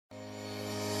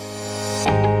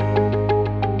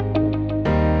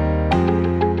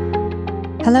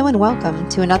Hello and welcome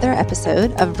to another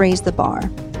episode of Raise the Bar,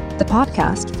 the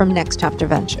podcast from Next Chapter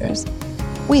Ventures.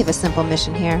 We have a simple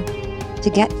mission here: to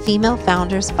get female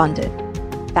founders funded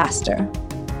faster.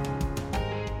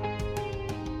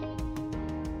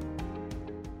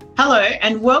 Hello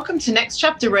and welcome to Next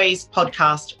Chapter Raise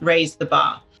podcast, Raise the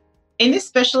Bar. In this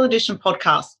special edition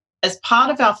podcast, as part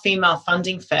of our female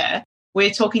funding fair,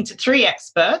 we're talking to three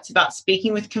experts about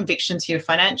speaking with conviction to your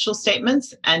financial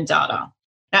statements and data.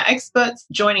 Now, experts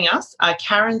joining us are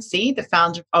Karen C., the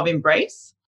founder of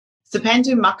Embrace,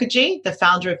 Supendu Mukherjee, the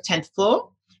founder of 10th Floor,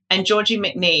 and Georgie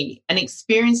McNee, an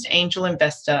experienced angel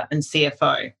investor and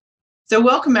CFO. So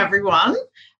welcome, everyone.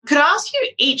 Could I ask you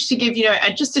each to give,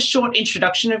 just a short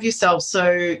introduction of yourselves?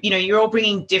 So, you're all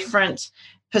bringing different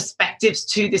perspectives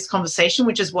to this conversation,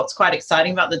 which is what's quite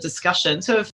exciting about the discussion.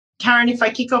 So, Karen, if I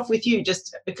kick off with you,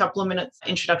 just a couple of minutes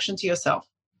introduction to yourself.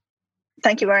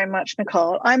 Thank you very much,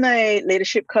 Nicole. I'm a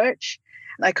leadership coach.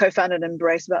 I co-founded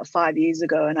Embrace about 5 years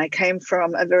ago, and I came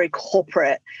from a very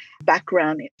corporate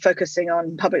background, focusing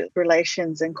on public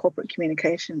relations and corporate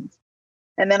communications.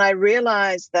 And then I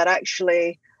realized that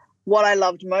actually what I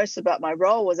loved most about my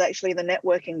role was actually the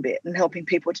networking bit and helping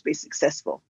people to be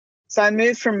successful. So I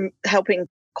moved from helping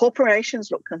corporations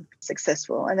look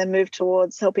successful and then moved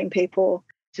towards helping people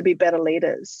to be better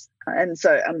leaders. And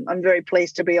so I'm very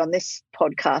pleased to be on this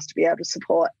podcast to be able to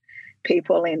support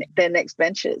people in their next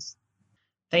ventures.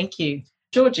 Thank you.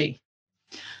 Georgie.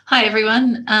 Hi,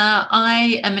 everyone.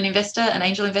 I am an investor, an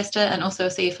angel investor, and also a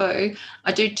CFO.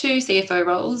 I do two CFO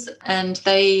roles, and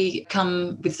they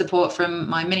come with support from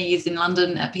my many years in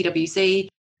London at PwC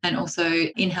and also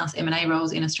in-house M&A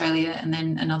roles in Australia and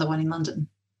then another one in London.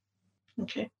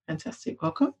 Okay, fantastic.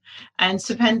 Welcome. And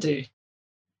Supendu.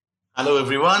 Hello,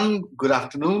 everyone. Good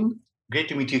afternoon. Great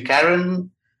to meet you, Karen,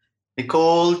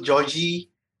 Nicole, Georgie.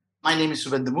 My name is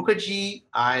Supendu Mukherjee.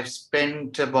 I've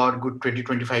spent about good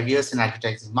 20-25 years in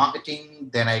advertising marketing.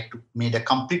 Then I made a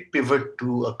complete pivot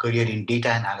to a career in data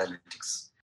and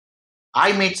analytics.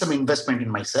 I made some investment in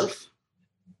myself,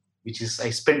 which is I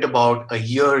spent about a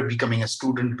year becoming a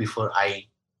student before I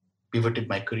pivoted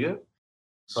my career.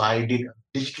 So I did a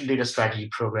digital data strategy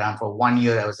program for 1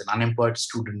 year. I was an unemployed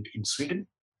student in Sweden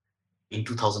in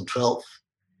 2012.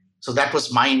 So that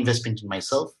was my investment in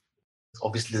myself.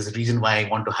 Obviously, there's a reason why I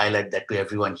want to highlight that to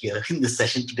everyone here in this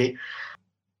session today.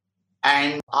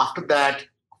 And after that,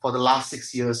 for the last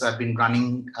 6 years, I've been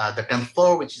running the 10th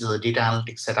Floor, which is a data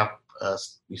analytics setup.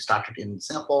 We started in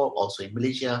Singapore, also in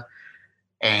Malaysia.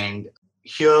 And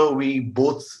here we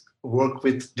both work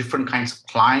with different kinds of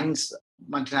clients,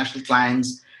 multinational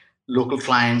clients, local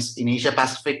clients in Asia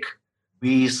Pacific.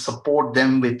 We support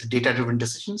them with data-driven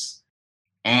decisions.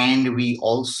 And we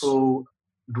also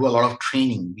do a lot of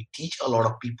training. We teach a lot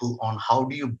of people on how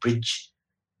do you bridge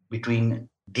between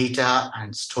data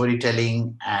and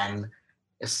storytelling and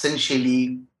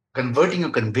essentially converting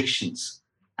your convictions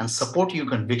and supporting your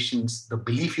convictions, the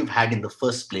belief you've had in the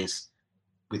first place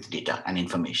with data and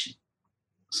information.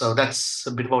 So that's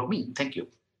a bit about me. Thank you.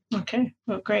 Okay,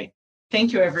 well, great.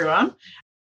 Thank you, everyone.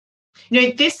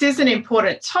 This is an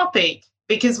important topic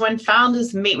because when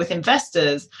founders meet with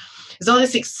investors, there's all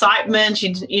this excitement,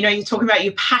 you're talking about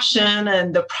your passion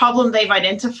and the problem they've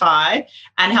identified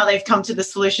and how they've come to the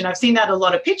solution. I've seen that at a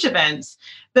lot of pitch events,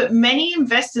 but many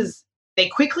investors, they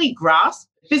quickly grasp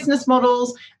business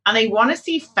models and they want to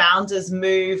see founders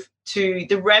move to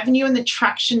the revenue and the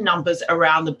traction numbers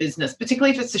around the business,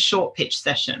 particularly if it's a short pitch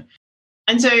session.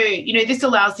 And so, this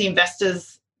allows the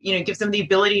investors, gives them the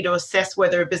ability to assess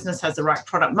whether a business has the right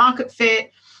product market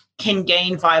fit, can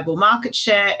gain viable market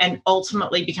share, and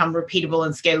ultimately become repeatable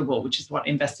and scalable, which is what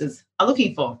investors are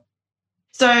looking for.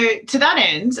 So to that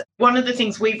end, one of the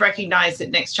things we've recognized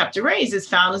at Next Chapter Raise is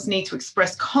founders need to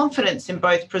express confidence in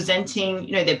both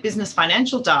presenting, their business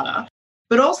financial data,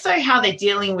 but also how they're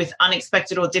dealing with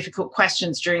unexpected or difficult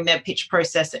questions during their pitch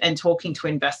process and talking to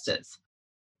investors.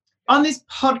 On this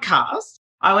podcast,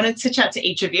 I wanted to chat to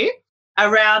each of you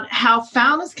around how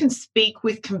founders can speak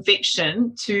with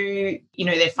conviction to,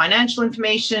 their financial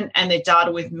information and their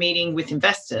data with meeting with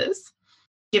investors.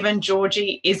 Given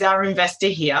Georgie is our investor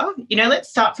here, let's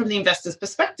start from the investor's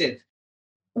perspective.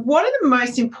 What are the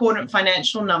most important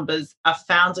financial numbers a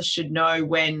founder should know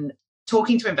when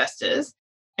talking to investors?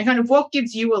 And kind of what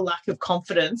gives you a lack of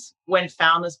confidence when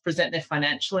founders present their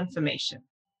financial information?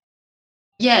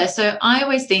 Yeah, so I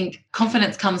always think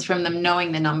confidence comes from them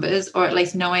knowing their numbers, or at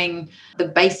least knowing the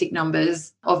basic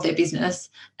numbers of their business.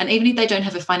 And even if they don't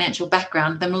have a financial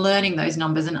background, them learning those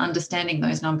numbers and understanding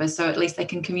those numbers, so at least they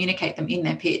can communicate them in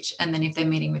their pitch and then if they're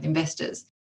meeting with investors.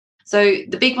 So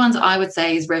the big ones I would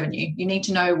say is revenue. You need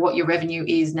to know what your revenue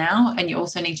is now, and you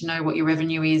also need to know what your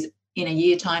revenue is in a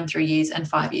year time, 3 years and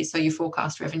 5 years. So your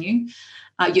forecast revenue,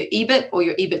 your EBIT or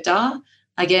your EBITDA,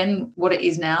 again, what it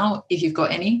is now, if you've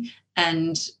got any,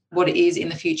 and what it is in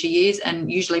the future years,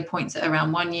 and usually points at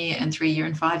around 1 year and 3 year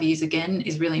and 5 years again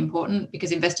is really important,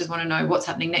 because investors want to know what's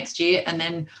happening next year and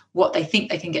then what they think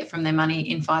they can get from their money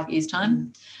in 5 years'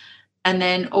 time. And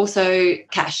then also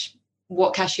cash,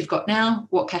 what cash you've got now,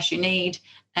 what cash you need,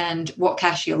 and what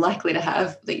cash you're likely to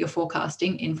have that you're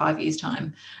forecasting in 5 years'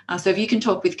 time. So if you can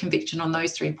talk with conviction on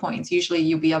those 3 points, usually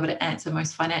you'll be able to answer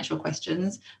most financial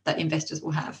questions that investors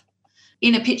will have.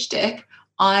 In a pitch deck,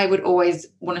 I would always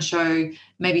want to show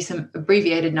maybe some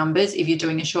abbreviated numbers if you're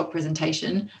doing a short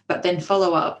presentation, but then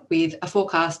follow up with a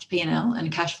forecast P&L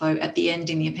and cash flow at the end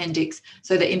in the appendix,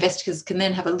 so that investors can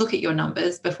then have a look at your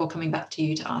numbers before coming back to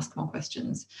you to ask more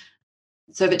questions.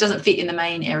 So if it doesn't fit in the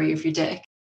main area of your deck,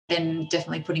 then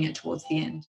definitely putting it towards the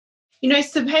end.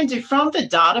 Supendi, from the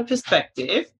data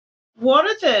perspective, what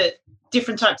are the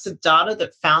different types of data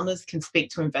that founders can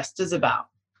speak to investors about?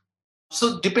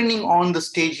 So depending on the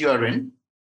stage you are in,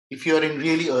 if you're in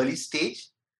really early stage,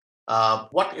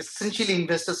 what essentially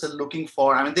investors are looking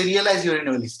for, they realize you're in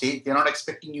early stage. They're not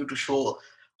expecting you to show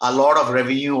a lot of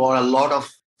revenue or a lot of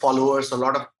followers, a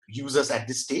lot of users at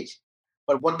this stage.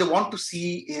 But what they want to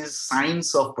see is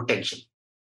signs of potential.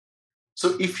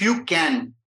 So if you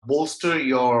can bolster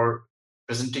your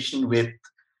presentation with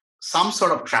some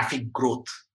sort of traffic growth,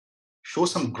 show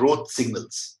some growth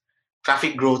signals,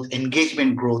 traffic growth,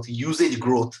 engagement growth, usage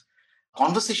growth,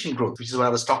 conversation growth, which is what I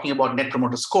was talking about, Net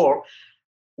Promoter Score.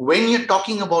 When you're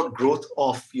talking about growth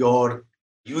of your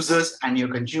users and your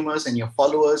consumers and your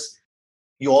followers,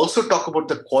 you also talk about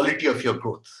the quality of your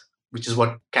growth, which is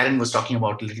what Karen was talking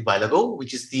about a little while ago,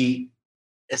 which is the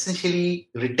essentially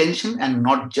retention and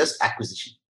not just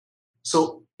acquisition.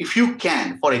 So if you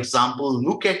can, for example,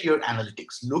 look at your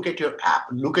analytics, look at your app,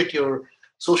 look at your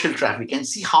social traffic and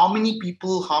see how many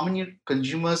people, how many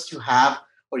consumers you have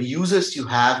or users you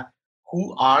have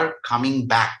who are coming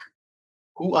back,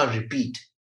 who are repeat.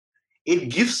 It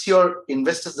gives your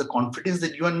investors the confidence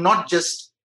that you are not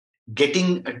just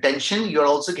getting attention, you're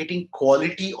also getting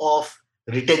quality of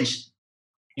retention.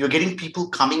 You're getting people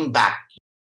coming back,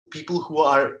 people who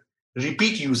are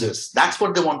repeat users. That's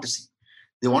what they want to see.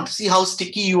 They want to see how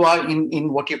sticky you are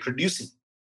in what you're producing.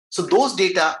 So those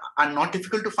data are not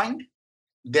difficult to find.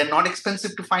 They're not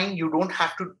expensive to find. You don't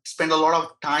have to spend a lot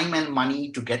of time and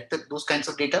money to get those kinds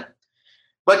of data.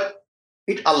 But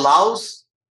it allows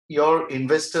your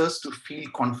investors to feel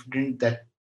confident that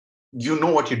you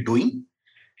know what you're doing.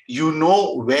 You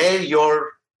know where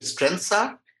your strengths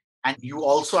are, and you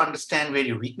also understand where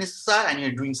your weaknesses are, and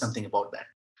you're doing something about that.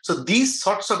 So these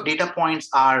sorts of data points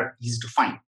are easy to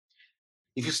find.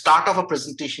 If you start off a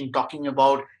presentation talking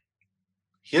about,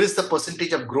 here is the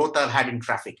percentage of growth I've had in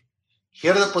traffic.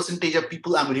 Here are the percentage of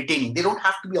people I'm retaining. They don't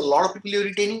have to be a lot of people you're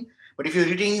retaining, but if you're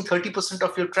retaining 30%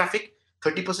 of your traffic,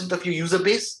 30% of your user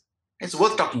base, it's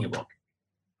worth talking about.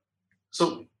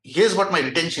 So here's what my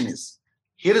retention is.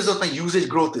 Here is what my usage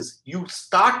growth is. You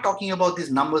start talking about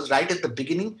these numbers right at the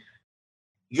beginning,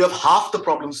 you have half the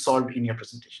problem solved in your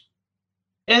presentation.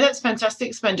 Yeah, that's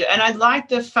fantastic, Spender. And I like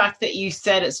the fact that you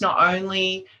said it's not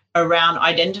only around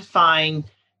identifying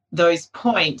those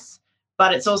points,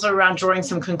 but it's also around drawing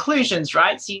some conclusions,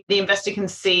 right? So the investor can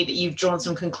see that you've drawn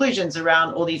some conclusions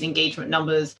around all these engagement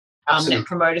numbers, net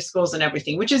promoter scores and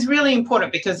everything, which is really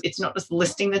important because it's not just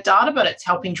listing the data, but it's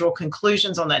helping draw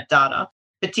conclusions on that data,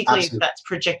 particularly if that's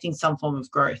projecting some form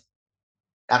of growth.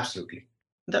 Absolutely.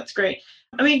 That's great.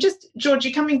 Just,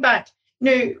 Georgie, coming back,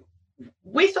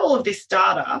 with all of this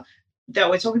data that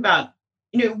we're talking about,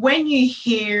 when you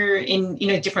hear in,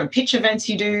 different pitch events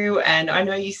you do, and I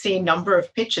know you see a number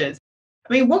of pitches,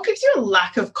 what gives you a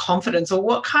lack of confidence, or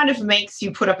what kind of makes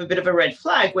you put up a bit of a red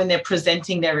flag when they're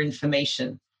presenting their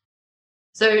information?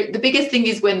 So the biggest thing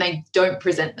is when they don't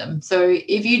present them. So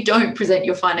if you don't present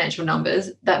your financial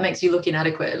numbers, that makes you look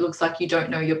inadequate. It looks like you don't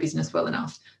know your business well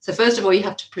enough. So first of all, you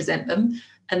have to present them,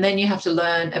 and then you have to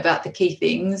learn about the key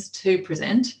things to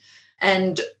present.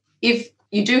 And if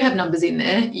you do have numbers in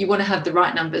there, you want to have the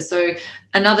right numbers. So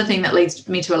another thing that leads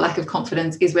me to a lack of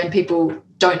confidence is when people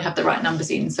don't have the right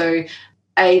numbers in. So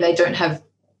they don't have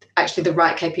actually the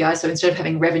right KPI. So instead of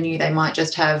having revenue, they might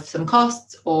just have some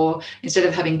costs, or instead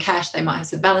of having cash, they might have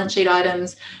some balance sheet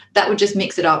items. That would just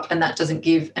mix it up, and that doesn't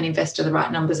give an investor the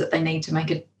right numbers that they need to make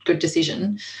a good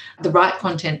decision. The right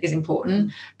content is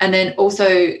important, and then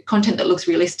also content that looks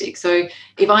realistic. So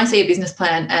if I see a business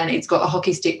plan and it's got a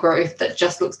hockey stick growth that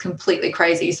just looks completely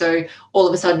crazy, so all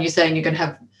of a sudden you're saying you're going to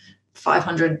have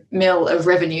 500 mil of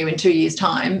revenue in 2 years'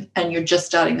 time and you're just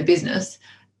starting the business,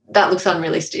 that looks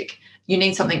unrealistic. You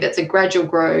need something that's a gradual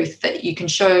growth, that you can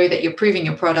show that you're proving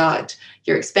your product,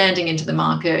 you're expanding into the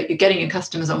market, you're getting your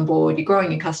customers on board, you're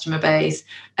growing your customer base,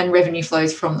 and revenue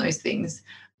flows from those things.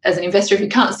 As an investor, if you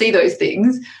can't see those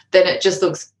things, then it just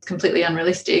looks completely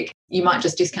unrealistic. You might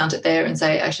just discount it there and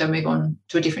say, actually, I'll move on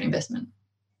to a different investment.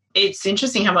 It's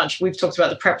interesting how much we've talked about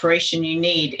the preparation you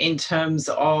need in terms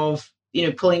of,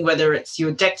 pulling whether it's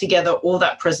your deck together or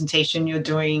that presentation you're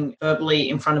doing verbally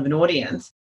in front of an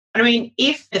audience. I mean,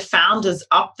 if the founder's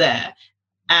up there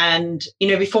and,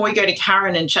 before we go to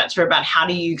Karen and chat to her about how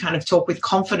do you kind of talk with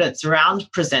confidence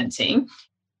around presenting,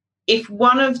 if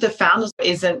one of the founders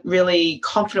isn't really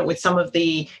confident with some of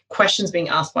the questions being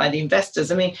asked by the investors,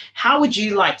 I mean, how would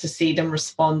you like to see them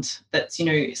respond that's,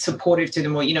 supportive to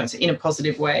them or, it's in a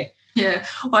positive way? Yeah,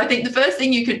 well, I think the first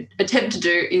thing you could attempt to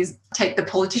do is take the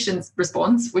politician's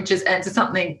response, which is answer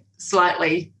something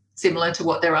slightly similar to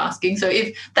what they're asking. So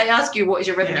if they ask you what is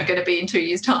your revenue going to be in 2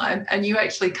 years' time and you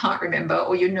actually can't remember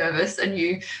or you're nervous and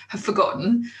you have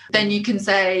forgotten, then you can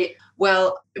say,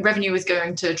 well, revenue is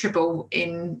going to triple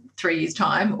in 3 years'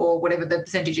 time or whatever the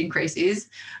percentage increase is,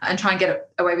 and try and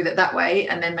get away with it that way,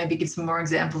 and then maybe give some more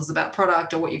examples about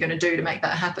product or what you're going to do to make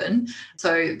that happen.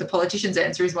 So the politician's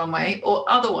answer is one way, or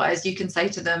otherwise you can say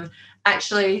to them,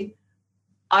 actually,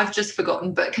 I've just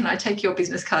forgotten, but can I take your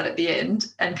business card at the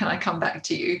end and can I come back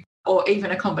to you? Or even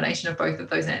a combination of both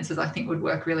of those answers, I think would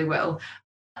work really well.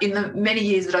 In the many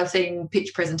years that I've seen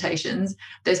pitch presentations,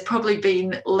 there's probably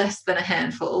been less than a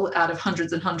handful out of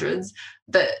hundreds and hundreds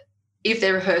that, if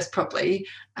they're rehearsed properly,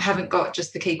 haven't got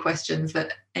just the key questions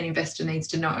that an investor needs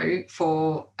to know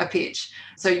for a pitch.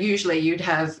 So usually you'd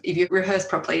have, if you rehearse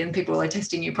properly and people are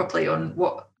testing you properly on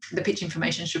what the pitch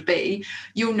information should be,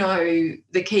 you'll know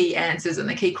the key answers and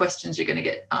the key questions you're going to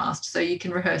get asked. So you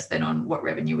can rehearse then on what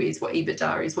revenue is, what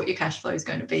EBITDA is, what your cash flow is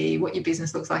going to be, what your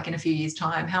business looks like in a few years'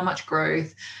 time, how much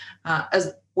growth,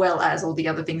 as well as all the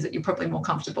other things that you're probably more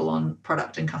comfortable on,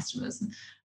 product and customers.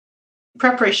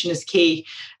 Preparation is key.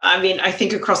 I mean, I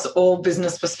think across all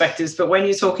business perspectives, but when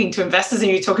you're talking to investors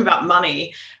and you talk about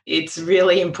money, it's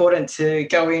really important to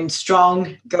go in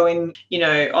strong, go in,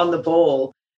 on the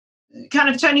ball. Kind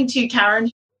of turning to you, Karen,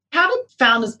 how do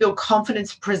founders build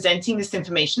confidence presenting this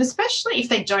information, especially if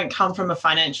they don't come from a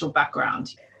financial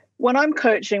background? When I'm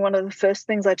coaching, one of the first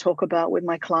things I talk about with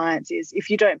my clients is, if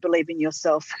you don't believe in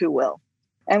yourself, who will?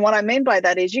 And what I mean by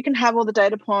that is, you can have all the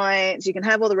data points, you can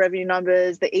have all the revenue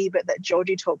numbers, the EBIT that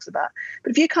Georgie talks about.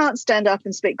 But if you can't stand up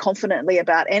and speak confidently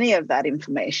about any of that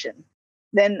information,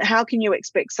 then how can you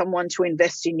expect someone to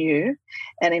invest in you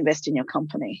and invest in your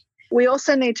company? We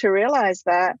also need to realize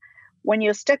that when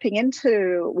you're stepping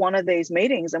into one of these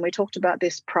meetings, and we talked about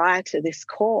this prior to this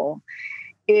call,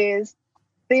 is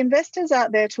the investors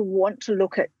out there to want to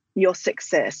look at your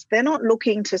success. They're not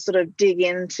looking to sort of dig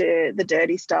into the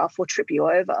dirty stuff or trip you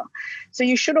over. So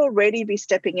you should already be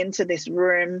stepping into this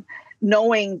room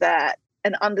knowing that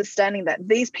and understanding that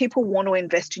these people want to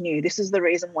invest in you. This is the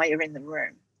reason why you're in the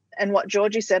room. And what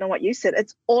Georgie said and what you said,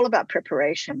 it's all about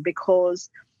preparation, because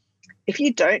if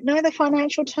you don't know the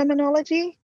financial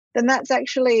terminology, then that's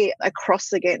actually a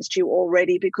cross against you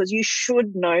already, because you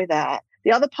should know that.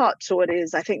 The other part to it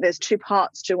is, I think there's two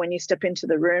parts to when you step into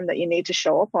the room that you need to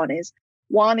show up on is,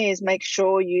 one is make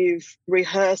sure you've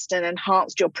rehearsed and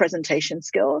enhanced your presentation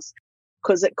skills,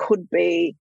 because it could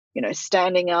be,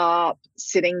 standing up,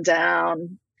 sitting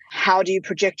down. How do you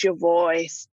project your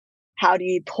voice? How do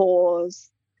you pause?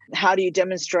 How do you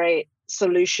demonstrate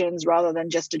solutions rather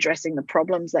than just addressing the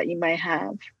problems that you may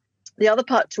have? The other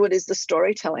part to it is the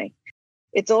storytelling.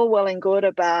 It's all well and good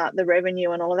about the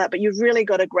revenue and all of that, but you've really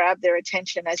got to grab their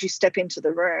attention as you step into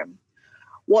the room.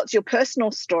 What's your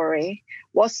personal story?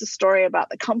 What's the story about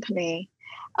the company?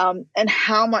 And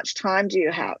how much time do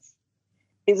you have?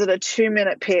 Is it a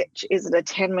 2-minute pitch? Is it a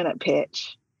 10-minute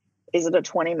pitch? Is it a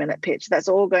 20-minute pitch? That's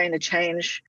all going to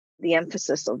change the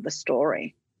emphasis of the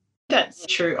story. That's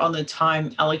true on the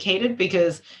time allocated,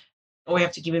 because we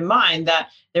have to keep in mind that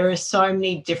there are so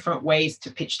many different ways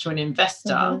to pitch to an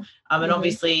investor. And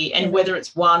obviously, and whether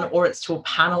it's one or it's to a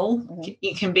panel,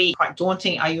 it can be quite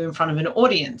daunting. Are you in front of an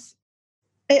audience?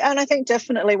 And I think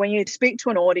definitely when you speak to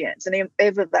an audience, and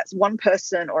either that's one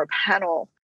person or a panel,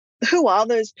 who are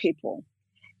those people?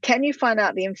 Can you find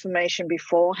out the information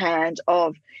beforehand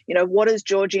of, what has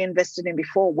Georgie invested in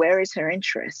before? Where is her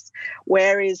interest?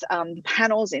 Where is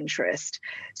panel's interest?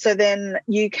 So then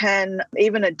you can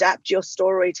even adapt your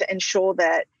story to ensure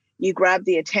that you grab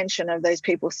the attention of those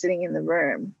people sitting in the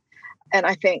room. And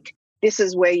I think this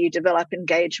is where you develop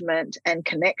engagement and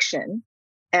connection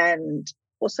and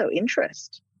also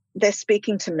interest. they're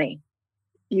speaking to me.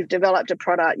 You've developed a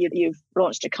product, you've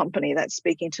launched a company that's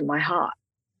speaking to my heart.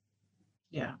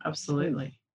 Yeah,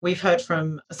 absolutely. We've heard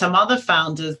from some other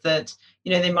founders that,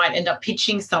 they might end up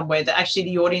pitching somewhere that actually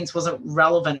the audience wasn't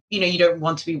relevant. You don't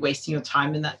want to be wasting your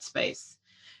time in that space.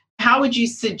 How would you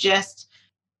suggest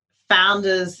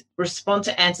founders respond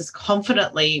to answers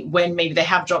confidently when maybe they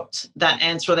have dropped that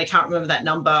answer or they can't remember that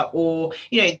number, or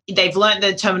they've learned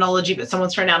the terminology but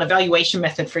someone's thrown out a valuation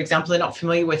method, for example, they're not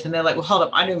familiar with, and they're like, well, hold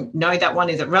up, I don't know that one,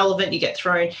 is it relevant? You get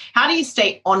thrown. How do you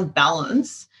stay on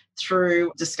balance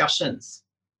through discussions?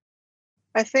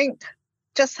 I think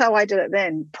just how I did it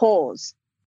then, pause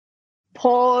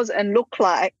and look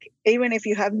like, even if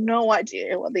you have no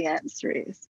idea what the answer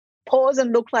is, pause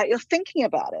and look like you're thinking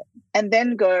about it, and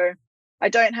then go, I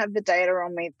don't have the data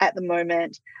on me at the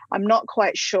moment. I'm not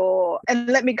quite sure. And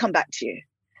let me come back to you.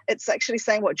 It's actually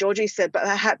saying what Georgie said, but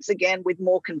perhaps again with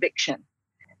more conviction.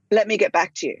 Let me get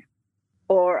back to you.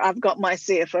 Or I've got my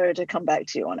CFO to come back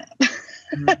to you on it.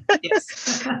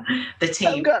 Yes. The team.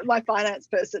 I've got my finance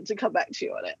person to come back to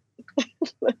you on it.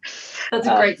 That's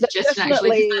a great suggestion,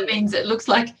 actually, because that means it looks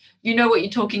like you know what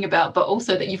you're talking about, but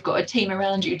also that you've got a team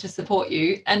around you to support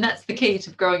you. And that's the key to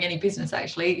growing any business,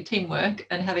 actually, teamwork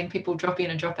and having people drop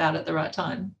in and drop out at the right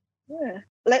time. Yeah.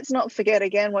 Let's not forget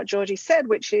again what Georgie said,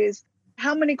 which is,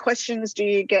 how many questions do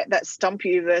you get that stump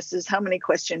you versus how many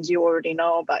questions you already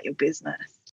know about your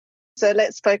business? So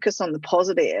let's focus on the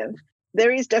positive.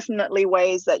 There is definitely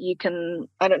ways that you can,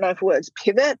 I don't know if words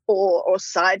pivot or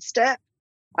sidestep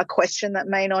a question that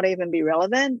may not even be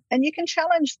relevant. And you can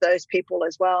challenge those people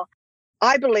as well.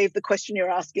 I believe the question you're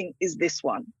asking is this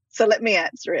one. So let me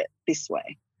answer it this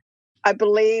way. I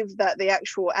believe that the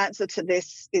actual answer to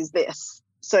this is this.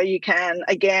 So you can,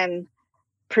 again,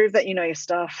 prove that you know your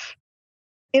stuff.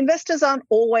 Investors aren't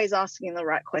always asking the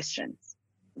right questions,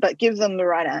 but give them the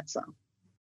right answer.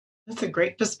 That's a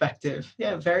great perspective.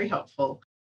 Yeah, very helpful.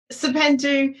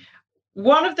 Subendu,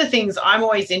 one of the things I'm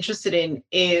always interested in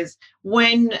is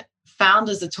when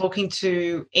founders are talking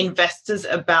to investors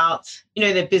about,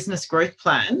 their business growth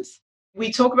plans.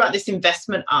 We talk about this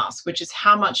investment ask, which is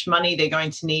how much money they're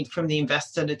going to need from the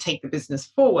investor to take the business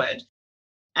forward.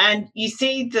 And you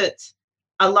see that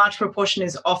a large proportion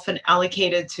is often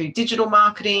allocated to digital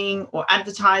marketing or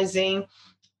advertising.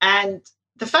 And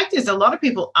the fact is, a lot of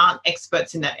people aren't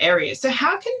experts in that area. So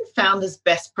how can founders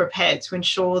best prepare to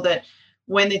ensure that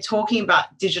when they're talking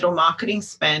about digital marketing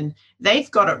spend, they've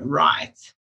got it right?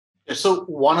 So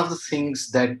one of the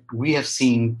things that we have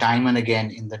seen time and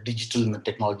again in the digital and the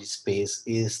technology space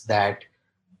is that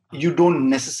you don't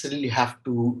necessarily have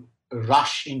to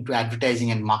rush into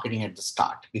advertising and marketing at the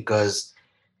start, because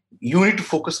you need to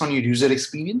focus on your user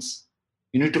experience.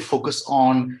 You need to focus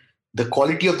on the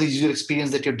quality of the user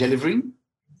experience that you're delivering.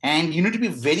 And you need to be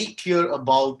very clear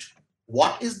about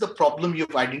what is the problem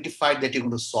you've identified that you're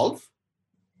going to solve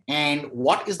and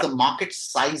what is the market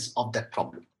size of that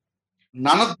problem.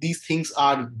 None of these things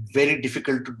are very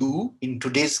difficult to do in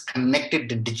today's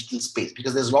connected and digital space,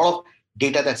 because there's a lot of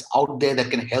data that's out there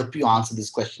that can help you answer these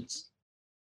questions.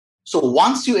 So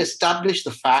once you establish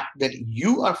the fact that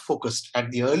you are focused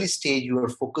at the early stage, you are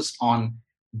focused on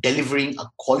delivering a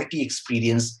quality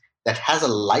experience that has a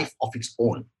life of its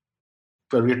own.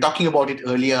 When we were talking about it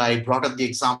earlier, I brought up the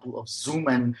example of Zoom,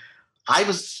 and I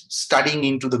was studying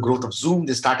into the growth of Zoom.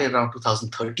 They started around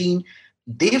 2013.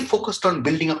 They focused on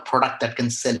building a product that can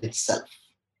sell itself.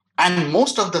 And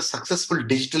most of the successful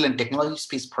digital and technology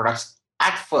space products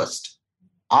at first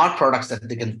are products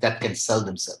that can sell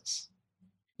themselves.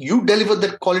 You deliver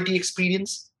that quality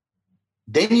experience,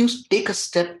 then you take a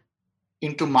step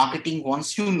into marketing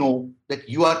once you know that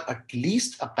you are at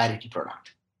least a parity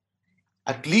product.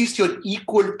 At least you're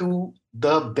equal to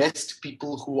the best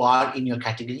people who are in your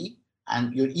category,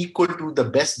 and you're equal to the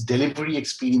best delivery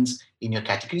experience in your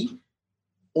category.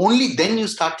 Only then you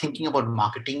start thinking about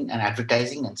marketing and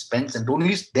advertising and spends, and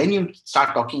only then you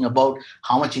start talking about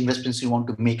how much investments you want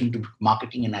to make into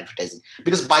marketing and advertising.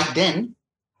 Because by then,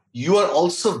 you are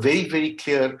also very, very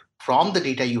clear from the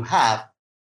data you have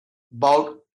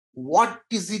about what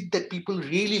is it that people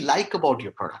really like about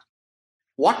your product.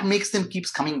 What makes them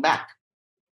keeps coming back?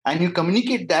 And you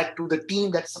communicate that to the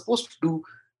team that's supposed to do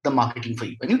the marketing for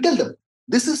you. And you tell them,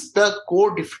 this is the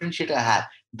core differentiator I have.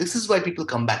 This is why people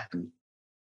come back to me.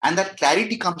 And that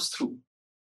clarity comes through.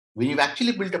 When you've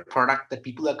actually built a product that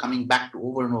people are coming back to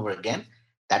over and over again,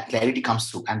 that clarity comes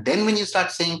through. And then when you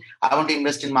start saying, I want to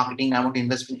invest in marketing, I want to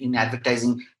invest in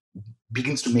advertising,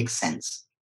 begins to make sense.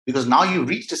 Because now you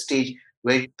reached a stage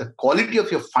where the quality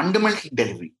of your fundamental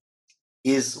delivery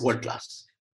is world-class.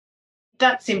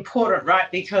 That's important,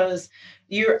 right? Because,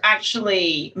 you're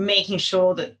actually making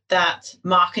sure that that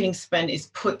marketing spend is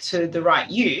put to the right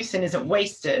use and isn't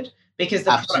wasted because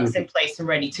the product's in place and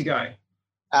ready to go.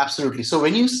 Absolutely. So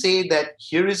when you say that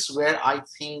here is where I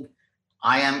think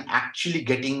I am actually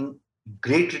getting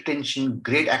great retention,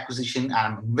 great acquisition, and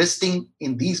I'm investing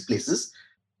in these places,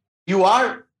 you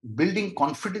are building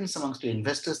confidence amongst your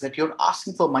investors that you're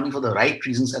asking for money for the right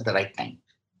reasons at the right time.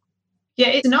 Yeah,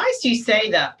 it's nice you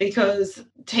say that, because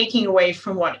taking away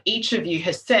from what each of you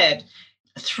has said,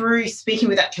 through speaking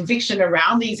with that conviction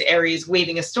around these areas,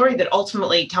 weaving a story that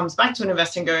ultimately comes back to an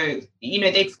investor and go,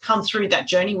 they've come through that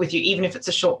journey with you, even if it's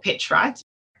a short pitch, right?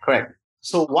 Correct.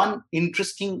 So one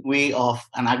interesting way of,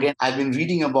 and again, I've been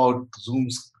reading about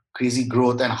Zoom's crazy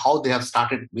growth and how they have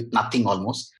started with nothing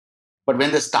almost. But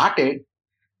when they started,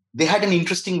 they had an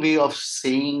interesting way of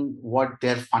saying what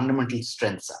their fundamental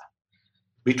strengths are.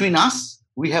 Between us,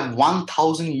 we have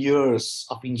 1,000 years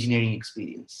of engineering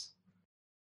experience.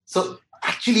 So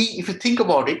actually, if you think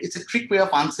about it, it's a trick way of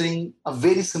answering a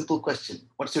very simple question.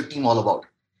 What's your team all about?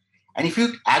 And if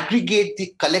you aggregate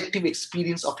the collective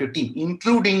experience of your team,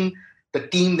 including the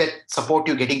team that support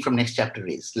you getting from Next Chapter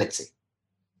Raise, let's say,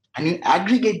 and you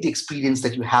aggregate the experience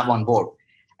that you have on board,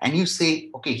 and you say,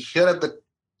 okay, here are the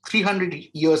 300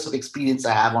 years of experience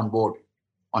I have on board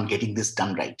on getting this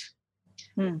done right.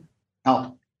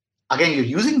 Now, again, you're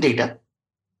using data,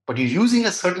 but you're using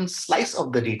a certain slice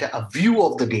of the data, a view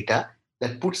of the data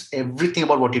that puts everything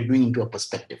about what you're doing into a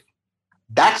perspective.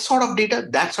 That sort of data,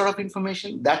 that sort of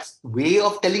information, that way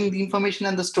of telling the information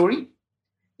and the story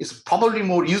is probably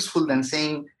more useful than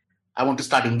saying, I want to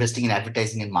start investing in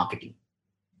advertising and marketing.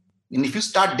 And if you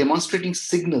start demonstrating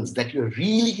signals that you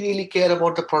really, really care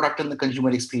about the product and the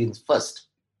consumer experience first,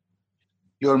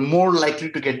 you're more likely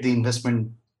to get the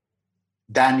investment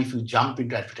than if you jump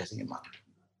into advertising and marketing.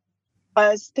 I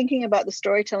was thinking about the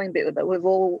storytelling bit that we've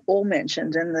all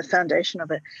mentioned, and the foundation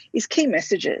of it is key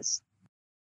messages.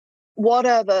 What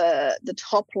are the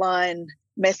top line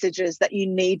messages that you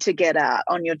need to get out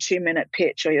on your 2-minute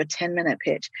pitch or your 10-minute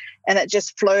pitch? And it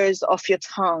just flows off your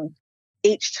tongue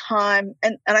each time.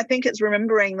 And I think it's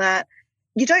remembering that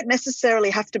you don't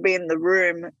necessarily have to be in the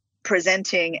room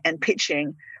presenting and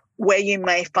pitching where you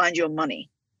may find your money.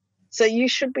 So you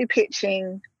should be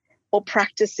pitching or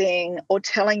practicing or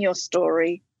telling your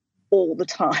story all the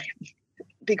time,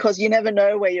 because you never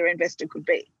know where your investor could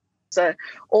be. So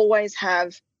always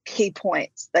have key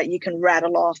points that you can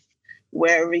rattle off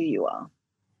wherever you are.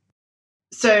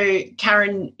 So,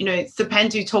 Karen,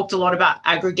 Subendu talked a lot about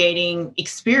aggregating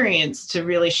experience to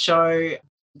really show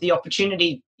the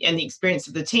opportunity and the experience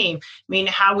of the team. I mean,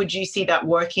 how would you see that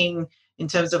working in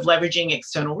terms of leveraging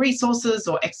external resources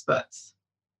or experts?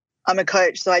 I'm a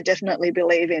coach, so I definitely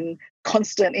believe in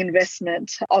constant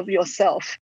investment of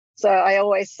yourself. So I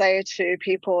always say to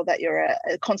people that you're a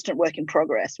constant work in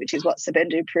progress, which is what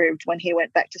Subendu proved when he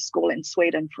went back to school in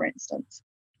Sweden, for instance.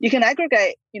 You can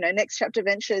aggregate, Next Chapter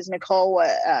Ventures, Nicole,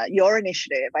 your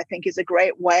initiative, I think, is a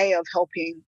great way of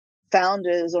helping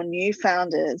founders or new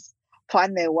founders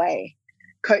find their way.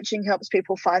 Coaching helps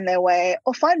people find their way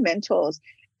or find mentors.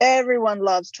 Everyone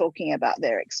loves talking about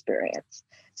their experience.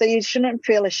 So you shouldn't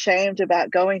feel ashamed about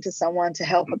going to someone to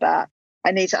help about,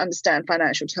 I need to understand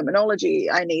financial terminology,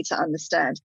 I need to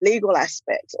understand legal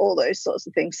aspects, all those sorts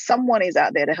of things. Someone is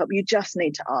out there to help. You just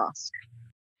need to ask.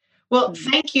 Well,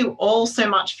 thank you all so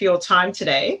much for your time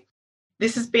today.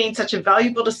 This has been such a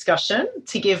valuable discussion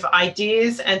to give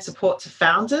ideas and support to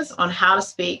founders on how to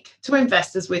speak to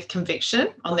investors with conviction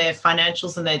on their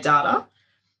financials and their data.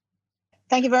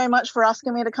 Thank you very much for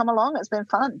asking me to come along. It's been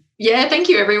fun. Yeah, thank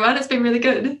you, everyone. It's been really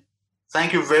good.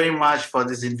 Thank you very much for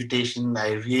this invitation.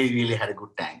 I really, really had a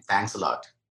good time. Thanks a lot.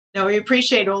 No, we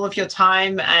appreciate all of your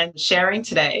time and sharing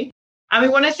today. And we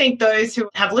want to thank those who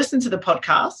have listened to the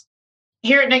podcast.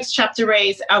 Here at Next Chapter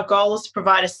Raise, our goal is to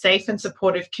provide a safe and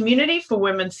supportive community for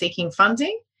women seeking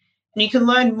funding. And you can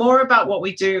learn more about what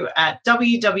we do at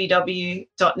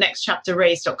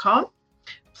www.nextchapterraise.com.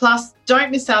 Plus,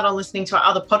 don't miss out on listening to our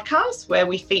other podcasts where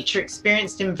we feature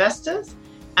experienced investors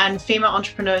and female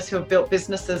entrepreneurs who have built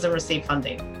businesses and received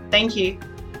funding. Thank you.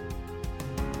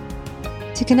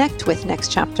 To connect with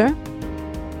Next Chapter,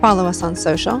 follow us on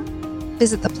social,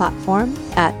 visit the platform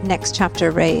at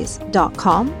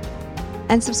nextchapterraise.com,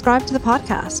 and subscribe to the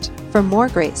podcast for more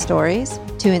great stories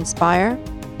to inspire,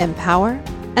 empower,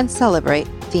 and celebrate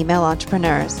female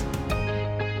entrepreneurs.